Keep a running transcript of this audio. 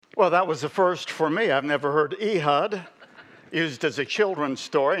Well, that was a first for me. I've never heard Ehud used as a children's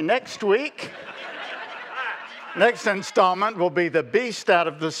story. Next week, next installment will be The Beast Out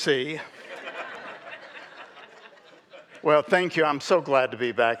of the Sea. Well, thank you. I'm so glad to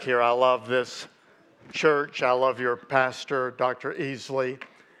be back here. I love this church. I love your pastor, Dr. Easley.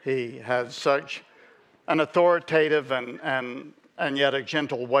 He has such an authoritative and yet a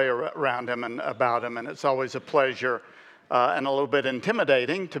gentle way around him and about him, and it's always a pleasure and a little bit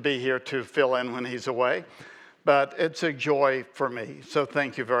intimidating to be here to fill in when he's away, but it's a joy for me, so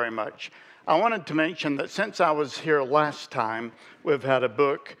thank you very much. I wanted to mention that since I was here last time, we've had a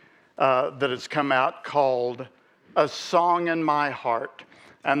book that has come out called A Song in My Heart,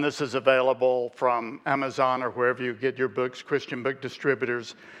 and this is available from Amazon or wherever you get your books, Christian book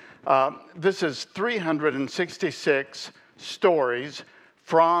distributors. This is 366 stories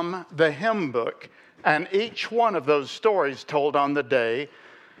from the hymn book, and each one of those stories told on the day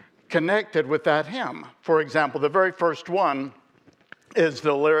connected with that hymn. For example, the very first one is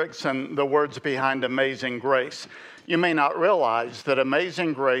the lyrics and the words behind Amazing Grace. You may not realize that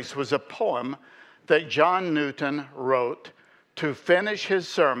Amazing Grace was a poem that John Newton wrote to finish his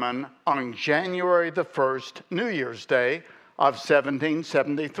sermon on January the 1st, New Year's Day of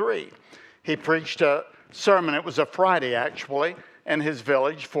 1773. He preached a sermon, it was a Friday actually, in his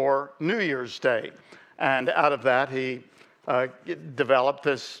village for New Year's Day. And out of that, he developed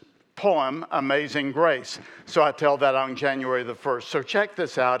this poem, Amazing Grace. So I tell that on January the 1st. So check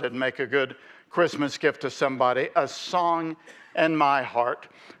this out and make a good Christmas gift to somebody, A Song in My Heart.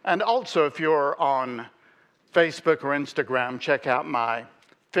 And also, if you're on Facebook or Instagram, check out my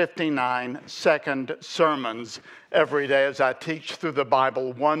 59-second sermons every day as I teach through the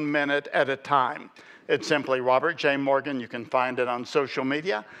Bible 1 minute at a time. It's simply Robert J. Morgan. You can find it on social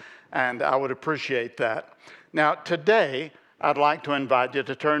media, and I would appreciate that. Now, today, I'd like to invite you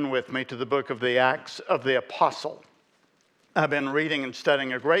to turn with me to the book of the Acts of the Apostle. I've been reading and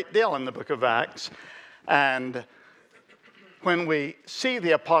studying a great deal in the book of Acts, and when we see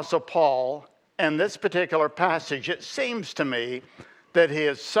the Apostle Paul in this particular passage, it seems to me that he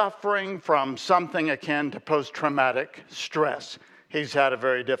is suffering from something akin to post-traumatic stress. He's had a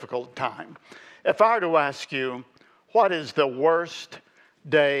very difficult time. If I were to ask you, what is the worst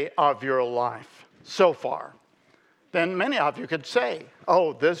day of your life so far? Then many of you could say,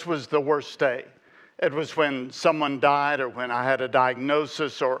 oh, this was the worst day. It was when someone died, or when I had a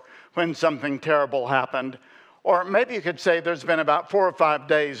diagnosis, or when something terrible happened. Or maybe you could say there's been about 4 or 5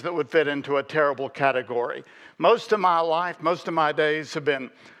 days that would fit into a terrible category. Most of my life, most of my days have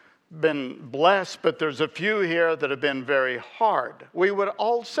been blessed, but there's a few here that have been very hard. We would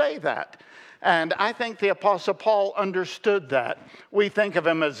all say that. And I think the Apostle Paul understood that. We think of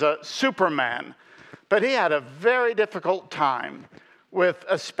him as a Superman, but he had a very difficult time with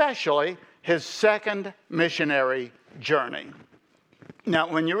especially his second missionary journey. Now,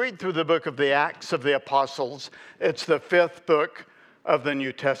 when you read through the book of the Acts of the Apostles, it's the 5th book of the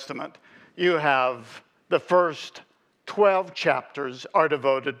New Testament. You have the first 12 chapters are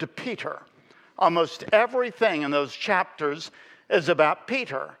devoted to Peter. Almost everything in those chapters is about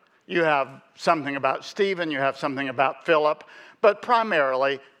Peter. You have something about Stephen, you have something about Philip, but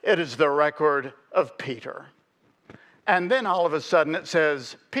primarily it is the record of Peter. And then all of a sudden it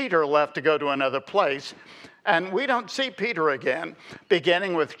says Peter left to go to another place, and we don't see Peter again.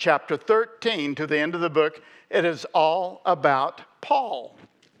 Beginning with chapter 13 to the end of the book, it is all about Paul.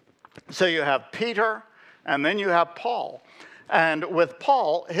 So you have Peter, and then you have Paul. And with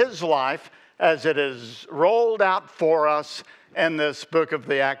Paul, his life, as it is rolled out for us in this book of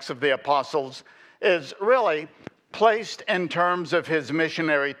the Acts of the Apostles, is really placed in terms of his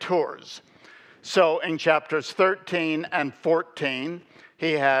missionary tours. So in chapters 13 and 14,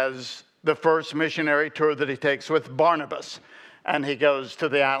 he has the first missionary tour that he takes with Barnabas. And he goes to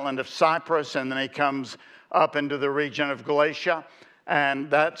the island of Cyprus, and then he comes up into the region of Galatia. And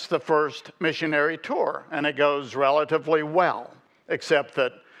that's the first missionary tour. And it goes relatively well, except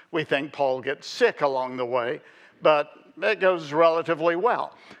that we think Paul gets sick along the way. But it goes relatively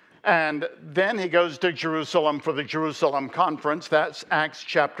well. And then he goes to Jerusalem for the Jerusalem conference. That's Acts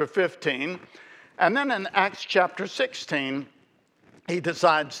chapter 15. And then in Acts chapter 16, he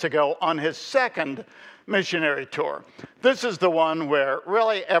decides to go on his second missionary tour. This is the one where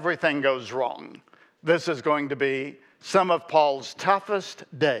really everything goes wrong. This is going to be some of Paul's toughest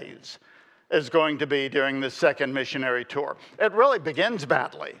days, is going to be during the second missionary tour. It really begins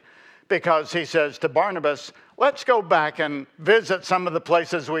badly because he says to Barnabas, let's go back and visit some of the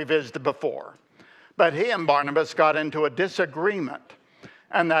places we visited before. But he and Barnabas got into a disagreement,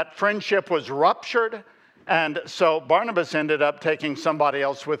 and that friendship was ruptured, And so Barnabas ended up taking somebody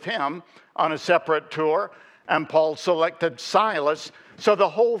else with him on a separate tour, and Paul selected Silas. So the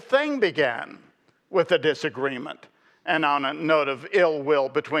whole thing began with a disagreement and on a note of ill will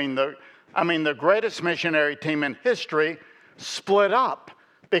between the greatest missionary team in history split up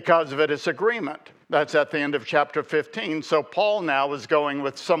because of a disagreement. That's at the end of chapter 15. So Paul now was going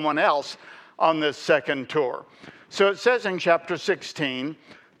with someone else on this second tour. So it says in chapter 16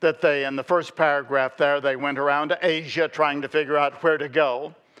 that in the first paragraph there, they went around to Asia trying to figure out where to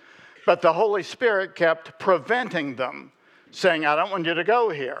go. But the Holy Spirit kept preventing them, saying, I don't want you to go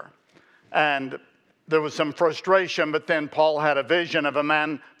here. And there was some frustration, but then Paul had a vision of a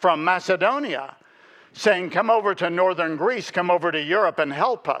man from Macedonia saying, come over to northern Greece, come over to Europe and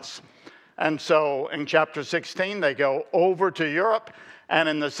help us. And so in chapter 16, they go over to Europe, and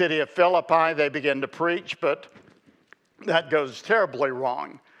in the city of Philippi, they begin to preach, but that goes terribly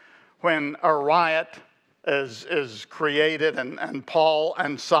wrong. When a riot is created and Paul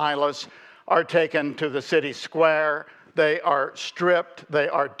and Silas are taken to the city square, they are stripped, they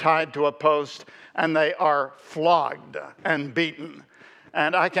are tied to a post, and they are flogged and beaten.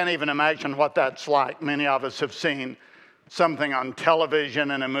 And I can't even imagine what that's like. Many of us have seen something on television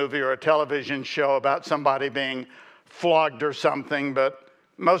in a movie or a television show about somebody being flogged or something, but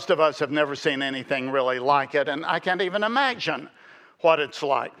most of us have never seen anything really like it, and I can't even imagine what it's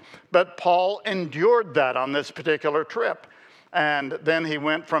like. But Paul endured that on this particular trip. And then he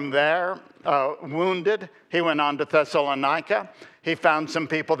went from there, wounded. He went on to Thessalonica. He found some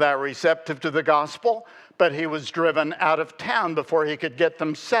people that were receptive to the gospel, but he was driven out of town before he could get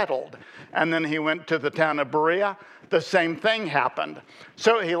them settled. And then he went to the town of Berea. The same thing happened.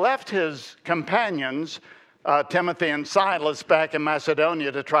 So he left his companions, Timothy and Silas, back in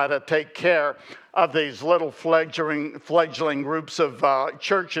Macedonia to try to take care of these little fledgling groups of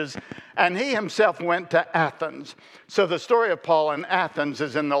churches, and he himself went to Athens. So the story of Paul in Athens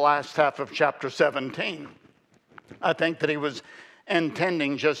is in the last half of chapter 17. I think that he was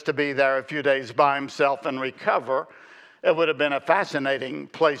intending just to be there a few days by himself and recover. It would have been a fascinating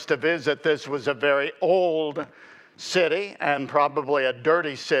place to visit. This was a very old city and probably a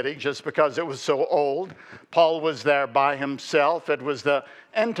dirty city just because it was so old. Paul was there by himself. It was the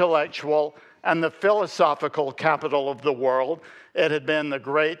intellectual and the philosophical capital of the world. It had been the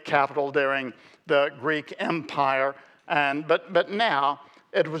great capital during the Greek Empire, but now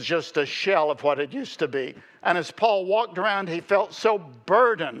it was just a shell of what it used to be. And as Paul walked around, he felt so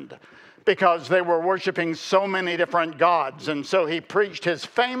burdened because they were worshiping so many different gods. And so he preached his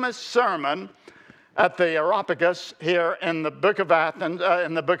famous sermon at the Areopagus here in the book of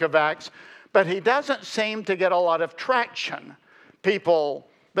Acts, but he doesn't seem to get a lot of traction. People,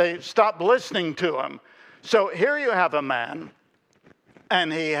 they stop listening to him. So here you have a man,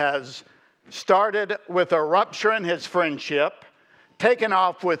 and he has started with a rupture in his friendship, taken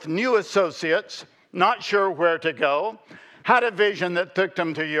off with new associates, not sure where to go, had a vision that took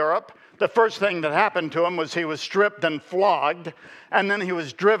him to Europe. The first thing that happened to him was he was stripped and flogged, and then he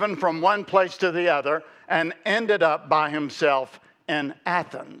was driven from one place to the other and ended up by himself in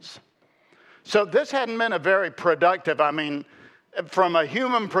Athens. So this hadn't been a very productive, from a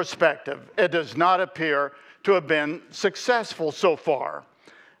human perspective, it does not appear to have been successful so far.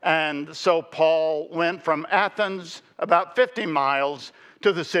 And so Paul went from Athens about 50 miles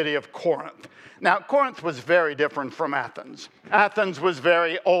to the city of Corinth. Now, Corinth was very different from Athens. Athens was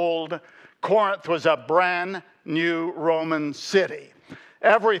very old. Corinth was a brand new Roman city.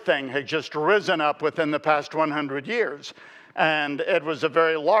 Everything had just risen up within the past 100 years. And it was a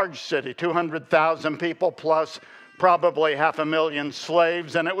very large city, 200,000 people plus probably 500,000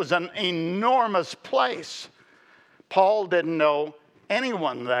 slaves. And it was an enormous place. Paul didn't know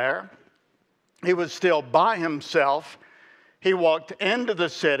anyone there. He was still by himself. He walked into the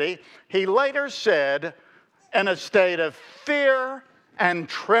city. He later said, in a state of fear and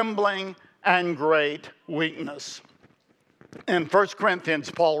trembling and great weakness. In 1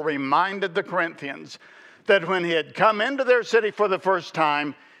 Corinthians, Paul reminded the Corinthians that when he had come into their city for the first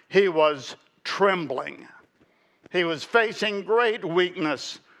time, he was trembling. He was facing great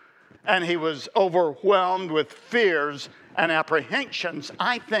weakness, and he was overwhelmed with fears and apprehensions.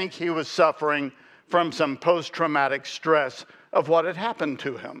 I think he was suffering from some post-traumatic stress of what had happened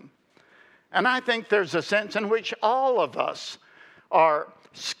to him. And I think there's a sense in which all of us are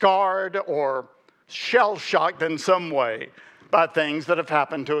scarred or shell-shocked in some way by things that have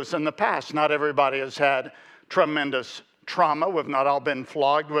happened to us in the past. Not everybody has had tremendous trauma. We've not all been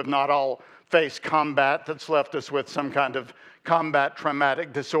flogged. We've not all faced combat that's left us with some kind of combat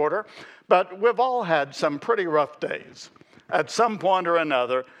traumatic disorder. But we've all had some pretty rough days. at some point or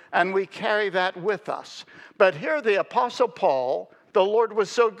another, and we carry that with us. But here the Apostle Paul, the Lord was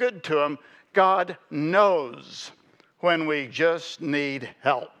so good to him, God knows when we just need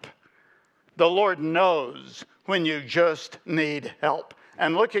help. The Lord knows when you just need help.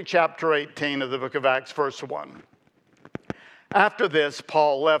 And look at chapter 18 of the book of Acts, verse 1. After this,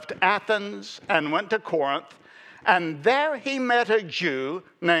 Paul left Athens and went to Corinth, and there he met a Jew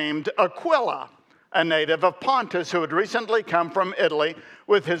named Aquila, a native of Pontus, who had recently come from Italy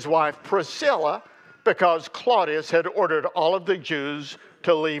with his wife Priscilla, because Claudius had ordered all of the Jews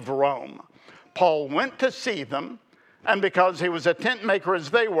to leave Rome. Paul went to see them, and because he was a tent maker as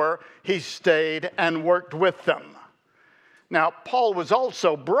they were, he stayed and worked with them. Now, Paul was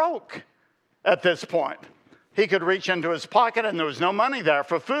also broke at this point. He could reach into his pocket, and there was no money there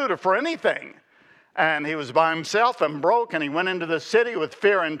for food or for anything. And he was by himself and broke, and he went into the city with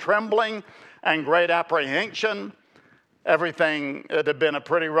fear and trembling and great apprehension. Everything, it had been a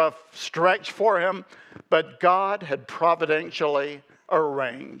pretty rough stretch for him, but God had providentially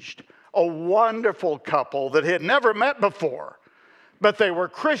arranged a wonderful couple that he had never met before. But they were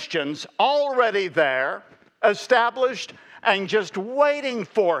Christians already there, established, and just waiting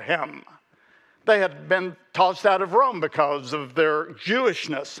for him. They had been tossed out of Rome because of their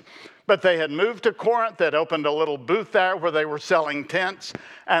Jewishness. But they had moved to Corinth. They'd opened a little booth there where they were selling tents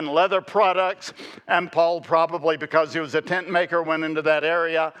and leather products. And Paul, probably because he was a tent maker, went into that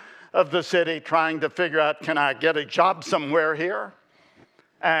area of the city trying to figure out, can I get a job somewhere here?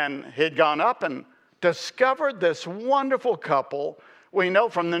 And he'd gone up and discovered this wonderful couple. We know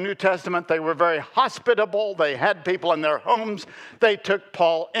from the New Testament they were very hospitable. They had people in their homes. They took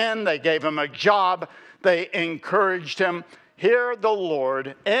Paul in. They gave him a job. They encouraged him. Here the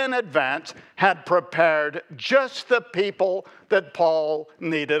Lord, in advance, had prepared just the people that Paul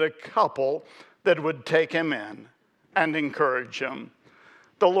needed, a couple that would take him in and encourage him.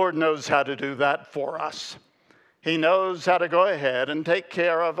 The Lord knows how to do that for us. He knows how to go ahead and take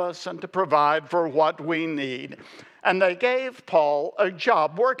care of us and to provide for what we need. And they gave Paul a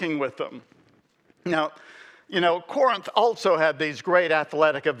job working with them. Now, Corinth also had these great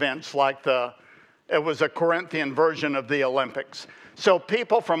athletic events like it was a Corinthian version of the Olympics. So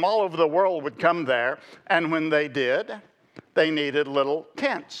people from all over the world would come there, and when they did, they needed little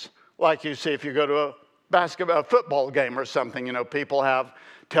tents. Like you see if you go to a football game or something, people have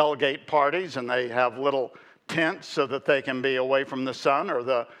tailgate parties, and they have little tents so that they can be away from the sun or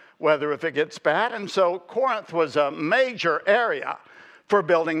the weather if it gets bad. And so Corinth was a major area for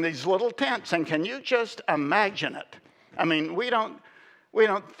building these little tents. And can you just imagine it? I mean, we don't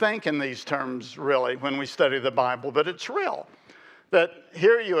think in these terms really when we study the Bible, but it's real. That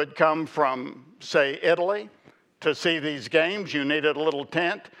here you had come from, say, Italy to see these games. You needed a little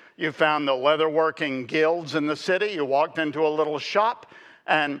tent. You found the leatherworking guilds in the city. You walked into a little shop,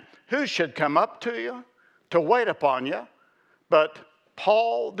 and who should come up to you to wait upon you but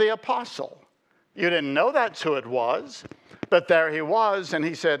Paul the Apostle? You didn't know that's who it was, but there he was, and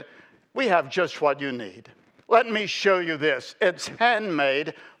he said, we have just what you need. Let me show you this. It's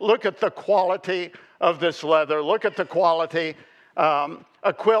handmade. Look at the quality of this leather. Look at the quality.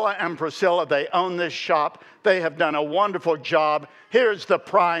 Aquila and Priscilla, they own this shop. They have done a wonderful job. Here's the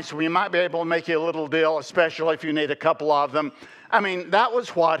price. We might be able to make you a little deal, especially if you need a couple of them. I mean, that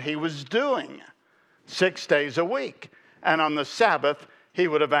was what he was doing 6 days a week. And on the Sabbath, he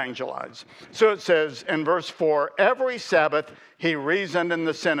would evangelize. So it says in verse 4, every Sabbath he reasoned in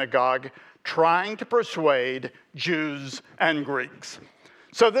the synagogue, trying to persuade Jews and Greeks.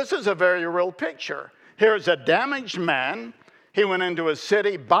 So this is a very real picture. Here's a damaged man. He went into a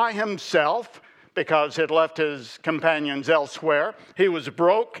city by himself because he'd left his companions elsewhere. He was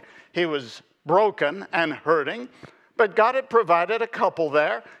broke. He was broken and hurting. But God had provided a couple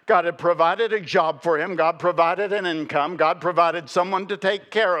there. God had provided a job for him. God provided an income. God provided someone to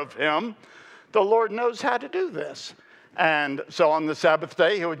take care of him. The Lord knows how to do this. And so on the Sabbath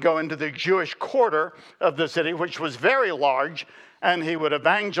day, he would go into the Jewish quarter of the city, which was very large, and he would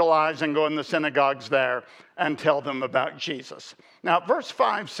evangelize and go in the synagogues there and tell them about Jesus. Now, verse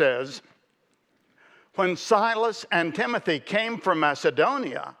 5 says, when Silas and Timothy came from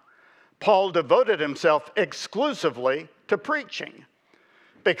Macedonia, Paul devoted himself exclusively to preaching,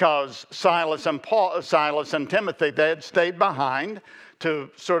 because Silas and Timothy, they had stayed behind to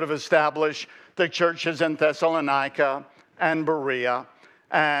sort of establish the churches in Thessalonica and Berea.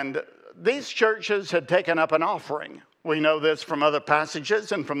 And these churches had taken up an offering. We know this from other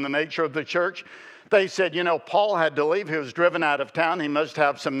passages and from the nature of the church. They said, Paul had to leave. He was driven out of town. He must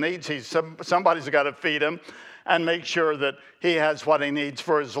have some needs. Somebody's got to feed him and make sure that he has what he needs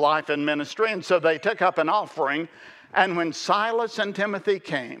for his life and ministry. And so they took up an offering, And when Silas and Timothy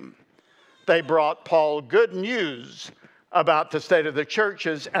came, they brought Paul good news about the state of the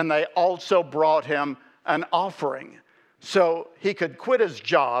churches, and they also brought him an offering so he could quit his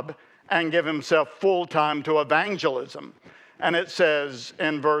job and give himself full time to evangelism. And it says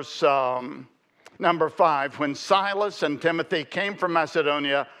in verse number 5, when Silas and Timothy came from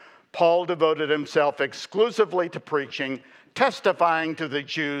Macedonia, Paul devoted himself exclusively to preaching, testifying to the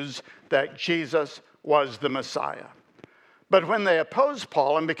Jews that Jesus was the Messiah. But when they opposed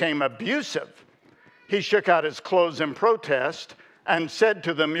Paul and became abusive, he shook out his clothes in protest and said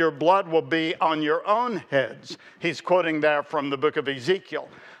to them, "Your blood will be on your own heads." He's quoting there from the book of Ezekiel.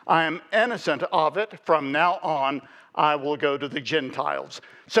 "I am innocent of it. From now on, I will go to the Gentiles."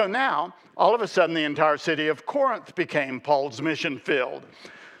 So now, all of a sudden, the entire city of Corinth became Paul's mission field.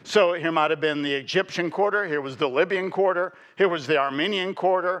 So here might have been the Egyptian quarter, here was the Libyan quarter, here was the Armenian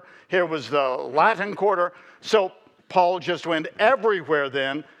quarter, here was the Latin quarter. So Paul just went everywhere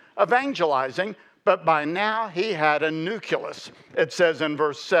then, evangelizing, but by now he had a nucleus. It says in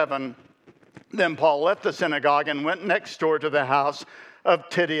verse 7, then Paul left the synagogue and went next door to the house of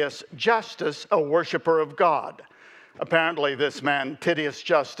Titius Justus, a worshiper of God. Apparently this man, Titius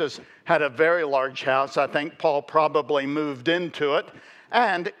Justus, had a very large house. I think Paul probably moved into it.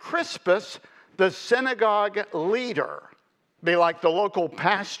 And Crispus, the synagogue leader, be like the local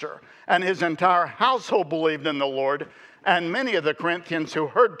pastor, and his entire household believed in the Lord. And many of the Corinthians who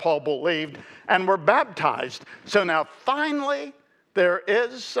heard Paul believed and were baptized. So now finally, there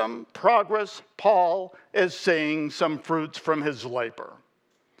is some progress. Paul is seeing some fruits from his labor.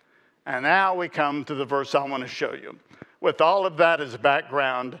 And now we come to the verse I want to show you. With all of that as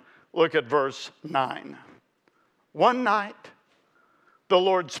background, look at verse 9. One night, the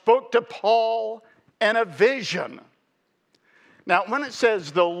Lord spoke to Paul in a vision. Now, when it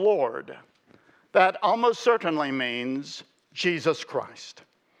says the Lord, that almost certainly means Jesus Christ.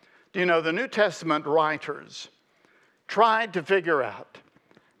 Do you know, the New Testament writers tried to figure out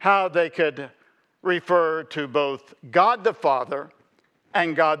how they could refer to both God the Father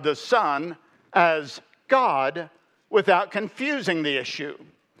and God the Son as God without confusing the issue.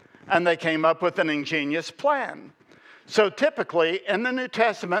 And they came up with an ingenious plan. So typically in the New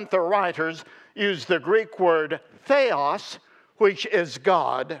Testament, the writers use the Greek word theos, which is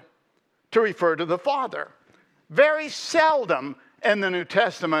God, to refer to the Father. Very seldom in the New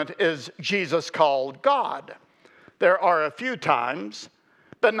Testament is Jesus called God. There are a few times,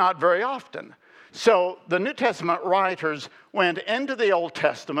 but not very often. So the New Testament writers went into the Old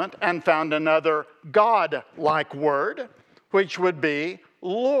Testament and found another God-like word, which would be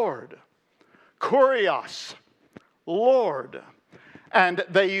Lord. Kurios, Lord. And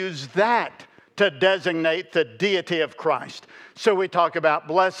they use that to designate the deity of Christ. So we talk about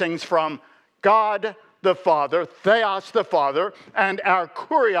blessings from God the Father, Theos the Father, and our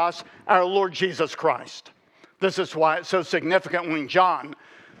Kurios, our Lord Jesus Christ. This is why it's so significant when John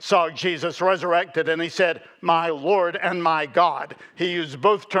saw Jesus resurrected and he said, "My Lord and my God." He used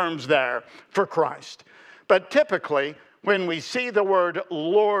both terms there for Christ. But typically, when we see the word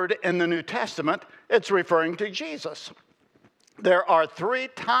Lord in the New Testament, it's referring to Jesus. There are 3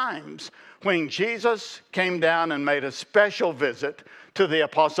 times when Jesus came down and made a special visit to the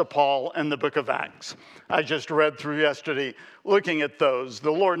Apostle Paul in the book of Acts. I just read through yesterday looking at those.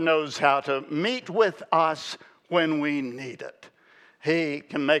 The Lord knows how to meet with us when we need it. He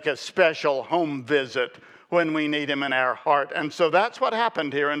can make a special home visit when we need him in our heart. And so that's what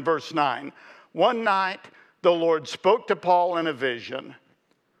happened here in verse 9. One night, the Lord spoke to Paul in a vision.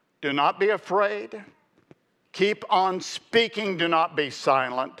 Do not be afraid. Keep on speaking. Do not be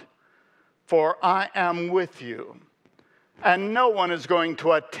silent. For I am with you. And no one is going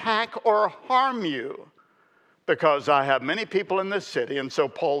to attack or harm you, because I have many people in this city. And so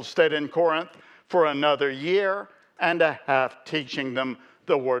Paul stayed in Corinth for another year and a half, teaching them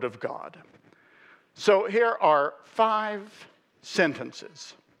the word of God. So here are 5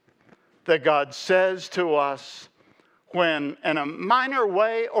 sentences that God says to us when, in a minor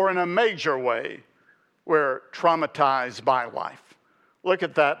way or in a major way, we're traumatized by life. Look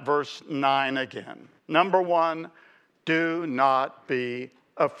at that verse 9 again. Number 1, do not be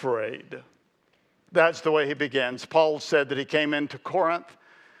afraid. That's the way he begins. Paul said that he came into Corinth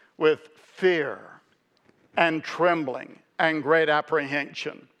with fear and trembling and great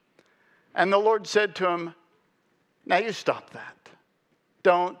apprehension. And the Lord said to him, now you stop that.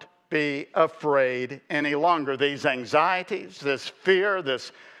 Don't be afraid any longer. These anxieties, this fear,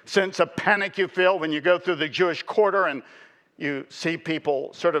 this sense of panic you feel when you go through the Jewish quarter and you see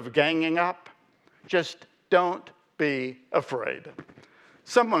people sort of ganging up, just don't be afraid.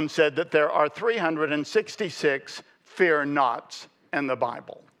 Someone said that there are 366 fear nots in the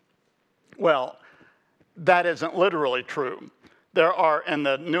Bible. Well, that isn't literally true. There are, in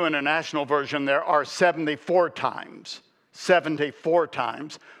the New International Version, there are 74 times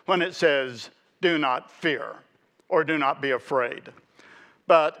when it says, do not fear or do not be afraid.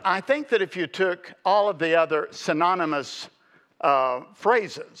 But I think that if you took all of the other synonymous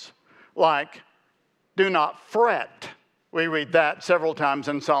phrases, like do not fret, we read that several times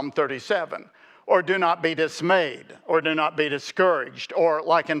in Psalm 37, or do not be dismayed, or do not be discouraged, or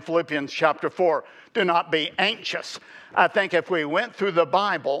like in Philippians chapter 4, do not be anxious. I think if we went through the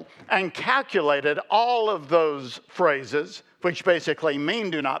Bible and calculated all of those phrases, which basically mean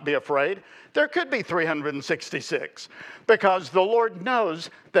do not be afraid, there could be 366, because the Lord knows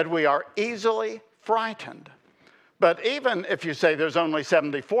that we are easily frightened. But even if you say there's only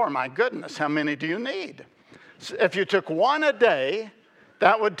 74, my goodness, how many do you need? If you took one a day,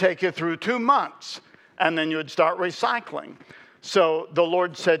 that would take you through 2 months, and then you would start recycling. So the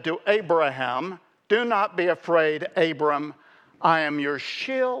Lord said to Abraham, do not be afraid, Abram. I am your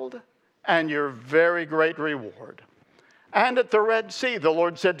shield and your very great reward. And at the Red Sea, the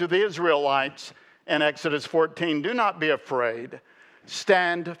Lord said to the Israelites in Exodus 14, do not be afraid.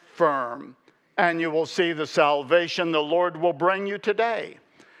 Stand firm, and you will see the salvation the Lord will bring you today.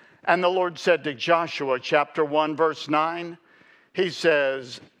 And the Lord said to Joshua, chapter 1, verse 9, he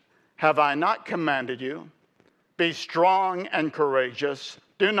says, have I not commanded you? Be strong and courageous.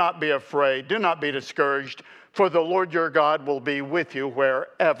 Do not be afraid. Do not be discouraged, for the Lord your God will be with you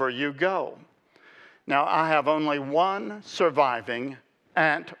wherever you go. Now, I have only one surviving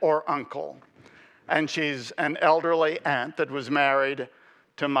aunt or uncle, and she's an elderly aunt that was married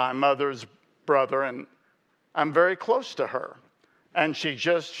to my mother's brother, and I'm very close to her. And she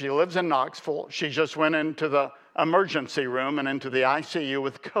lives in Knoxville. She just went into the emergency room and into the ICU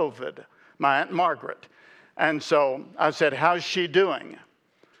with COVID, my Aunt Margaret. And so I said, how's she doing?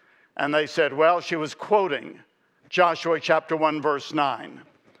 And they said, well, she was quoting Joshua chapter 1, verse 9.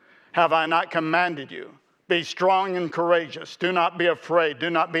 Have I not commanded you? Be strong and courageous. Do not be afraid. Do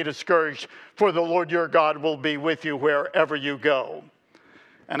not be discouraged, for the Lord your God will be with you wherever you go.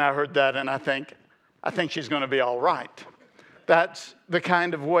 And I heard that, and I think she's going to be all right. That's the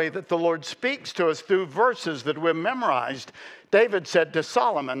kind of way that the Lord speaks to us through verses that we've memorized. David said to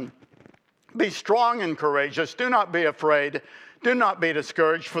Solomon, be strong and courageous. Do not be afraid. Do not be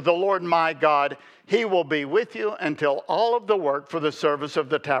discouraged, for the Lord my God, he will be with you until all of the work for the service of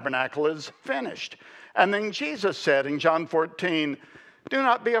the tabernacle is finished. And then Jesus said in John 14, do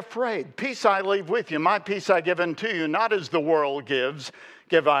not be afraid. Peace I leave with you. My peace I give unto you, not as the world gives,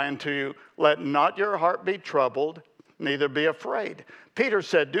 give I unto you. Let not your heart be troubled, neither be afraid. Peter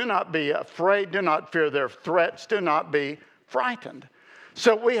said, do not be afraid. Do not fear their threats. Do not be frightened.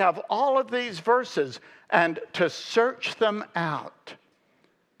 So we have all of these verses, and to search them out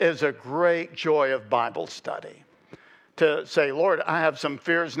is a great joy of Bible study. To say, Lord, I have some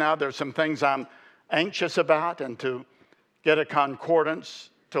fears now. There's some things I'm anxious about, and to get a concordance,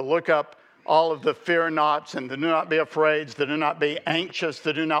 to look up all of the fear nots and the do not be afraids, the do not be anxious,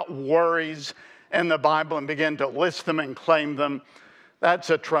 the do not worries in the Bible, and begin to list them and claim them. That's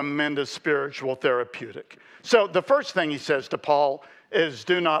a tremendous spiritual therapeutic. So the first thing he says to Paul is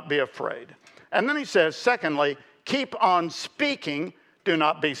do not be afraid. And then he says, secondly, keep on speaking, do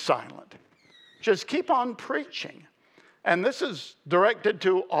not be silent. Just keep on preaching. And this is directed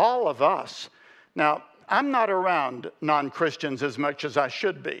to all of us. Now, I'm not around non-Christians as much as I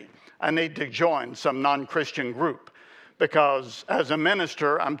should be. I need to join some non-Christian group because as a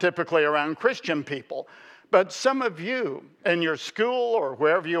minister, I'm typically around Christian people. But some of you in your school or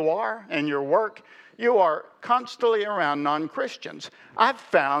wherever you are in your work, you are constantly around non-Christians. I've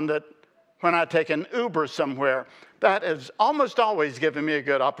found that when I take an Uber somewhere, that has almost always given me a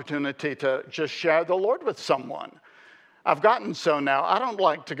good opportunity to just share the Lord with someone. I've gotten so now, I don't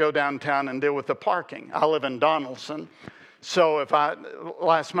like to go downtown and deal with the parking. I live in Donaldson. So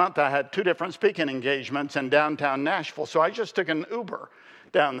last month I had 2 different speaking engagements in downtown Nashville. So I just took an Uber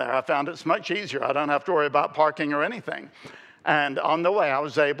down there. I found it's much easier. I don't have to worry about parking or anything. And on the way, I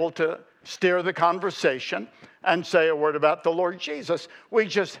was able to steer the conversation and say a word about the Lord Jesus. We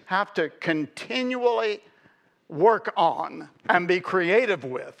just have to continually work on and be creative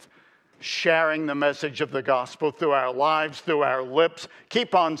with sharing the message of the gospel through our lives, through our lips.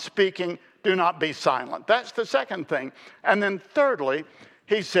 Keep on speaking. Do not be silent. That's the second thing. And then thirdly,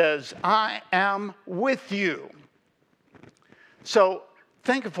 he says, I am with you. So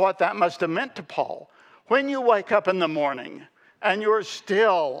think of what that must have meant to Paul. When you wake up in the morning and you're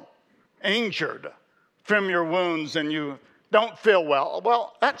still injured from your wounds and you don't feel well.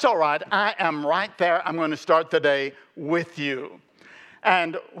 Well, that's all right. I am right there. I'm going to start the day with you.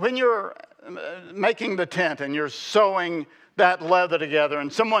 And when you're making the tent and you're sewing that leather together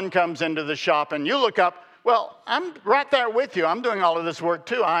and someone comes into the shop and you look up, well, I'm right there with you. I'm doing all of this work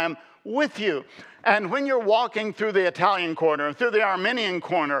too. I am with you. And when you're walking through the Italian corner, through the Armenian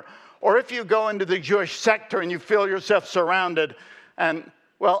corner, or if you go into the Jewish sector and you feel yourself surrounded, and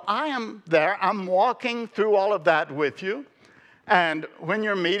well, I am there. I'm walking through all of that with you. And when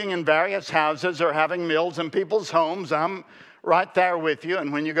you're meeting in various houses or having meals in people's homes, I'm right there with you.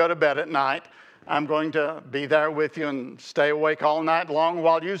 And when you go to bed at night, I'm going to be there with you and stay awake all night long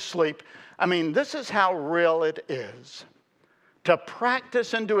while you sleep. I mean, this is how real it is to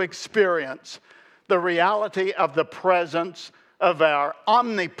practice and to experience the reality of the presence of our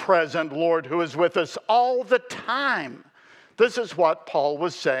omnipresent Lord who is with us all the time. This is what Paul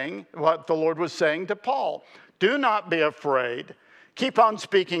was saying, what the Lord was saying to Paul. Do not be afraid. Keep on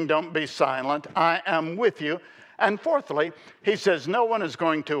speaking. Don't be silent. I am with you. And fourthly, he says, no one is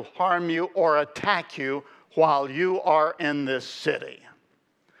going to harm you or attack you while you are in this city.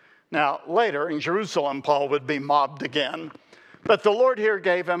 Now, later in Jerusalem, Paul would be mobbed again. But the Lord here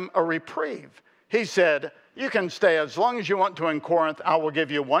gave him a reprieve. He said, you can stay as long as you want to in Corinth. I will give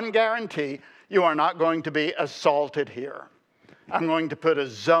you one guarantee. You are not going to be assaulted here. I'm going to put a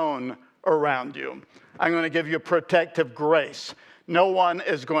zone around you. I'm going to give you protective grace. No one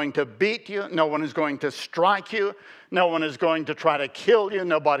is going to beat you. No one is going to strike you. No one is going to try to kill you.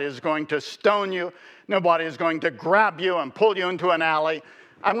 Nobody is going to stone you. Nobody is going to grab you and pull you into an alley.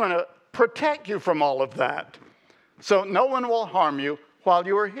 I'm going to protect you from all of that. So no one will harm you while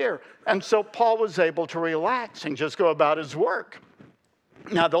you are here. And so Paul was able to relax and just go about his work.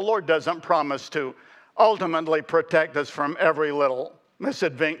 Now, the Lord doesn't promise to ultimately protect us from every little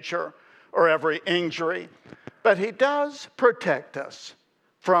misadventure or every injury, but he does protect us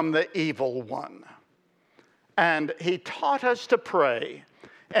from the evil one. And he taught us to pray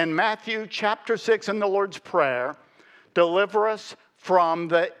in Matthew chapter 6 in the Lord's Prayer, deliver us from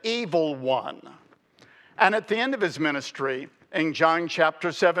the evil one. And at the end of his ministry, in John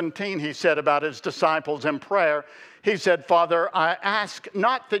chapter 17, he said about his disciples in prayer, he said, Father, I ask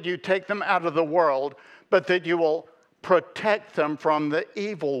not that you take them out of the world, but that you will protect them from the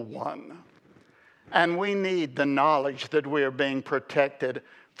evil one. And we need the knowledge that we are being protected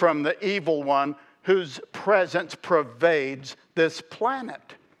from the evil one whose presence pervades this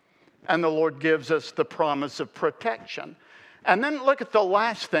planet. And the Lord gives us the promise of protection. And then look at the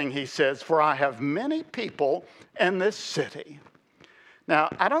last thing he says, for I have many people in this city. Now,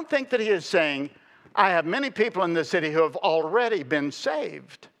 I don't think that he is saying, I have many people in this city who have already been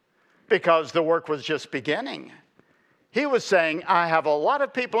saved because the work was just beginning. He was saying, I have a lot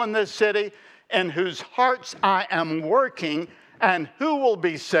of people in this city in whose hearts I am working and who will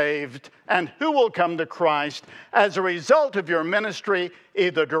be saved and who will come to Christ as a result of your ministry,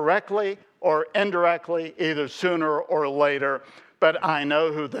 either directly or indirectly, either sooner or later. But I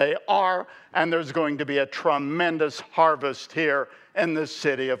know who they are, and there's going to be a tremendous harvest here in the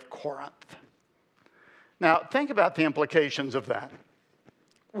city of Corinth. Now, think about the implications of that.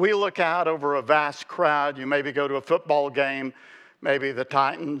 We look out over a vast crowd. You maybe go to a football game, maybe the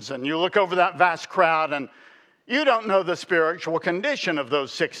Titans, and you look over that vast crowd, and you don't know the spiritual condition of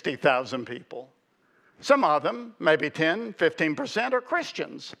those 60,000 people. Some of them, maybe 10, 15%, are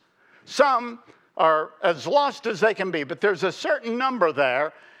Christians. Some are as lost as they can be, but there's a certain number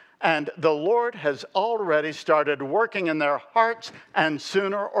there, and the Lord has already started working in their hearts, and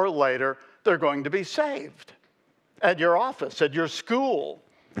sooner or later, they're going to be saved. At your office, at your school,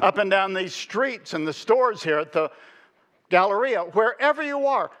 up and down these streets and the stores here at the Galleria, wherever you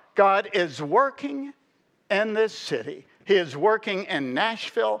are, God is working in this city. He is working in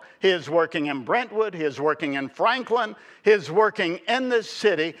Nashville. He is working in Brentwood. He is working in Franklin. He is working in this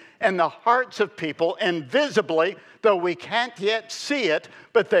city in the hearts of people invisibly, though we can't yet see it,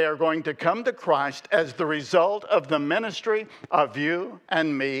 but they are going to come to Christ as the result of the ministry of you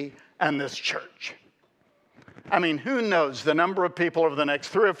and me and this church. I mean, who knows the number of people over the next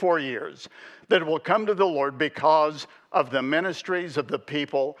 3 or 4 years that will come to the Lord because of the ministries of the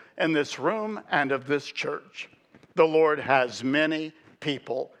people in this room and of this church. The Lord has many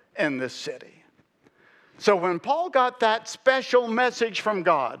people in this city. So when Paul got that special message from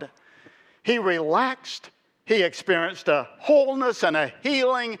God, he relaxed. He experienced a wholeness and a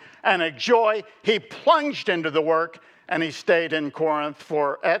healing and a joy. He plunged into the work, and he stayed in Corinth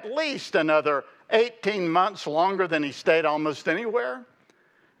for at least another 18 months, longer than he stayed almost anywhere.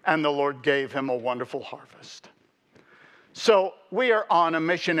 And the Lord gave him a wonderful harvest. So we are on a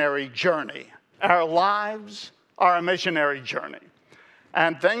missionary journey. Our lives are a missionary journey.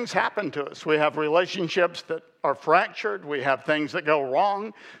 And things happen to us. We have relationships that are fractured. We have things that go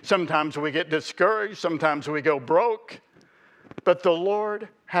wrong. Sometimes we get discouraged. Sometimes we go broke. But the Lord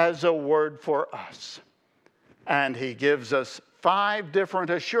has a word for us. And he gives us 5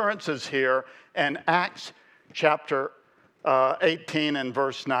 different assurances here in Acts chapter 18 and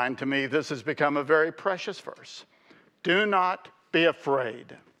verse 9. To me, this has become a very precious verse. Do not be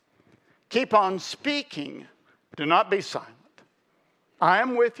afraid. Keep on speaking. Do not be silent. I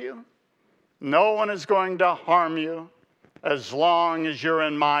am with you. No one is going to harm you. As long as you're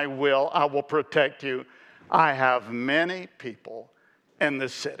in my will, I will protect you. I have many people in the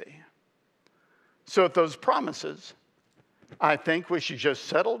city. So with those promises, I think we should just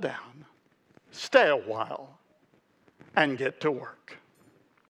settle down, stay a while, and get to work.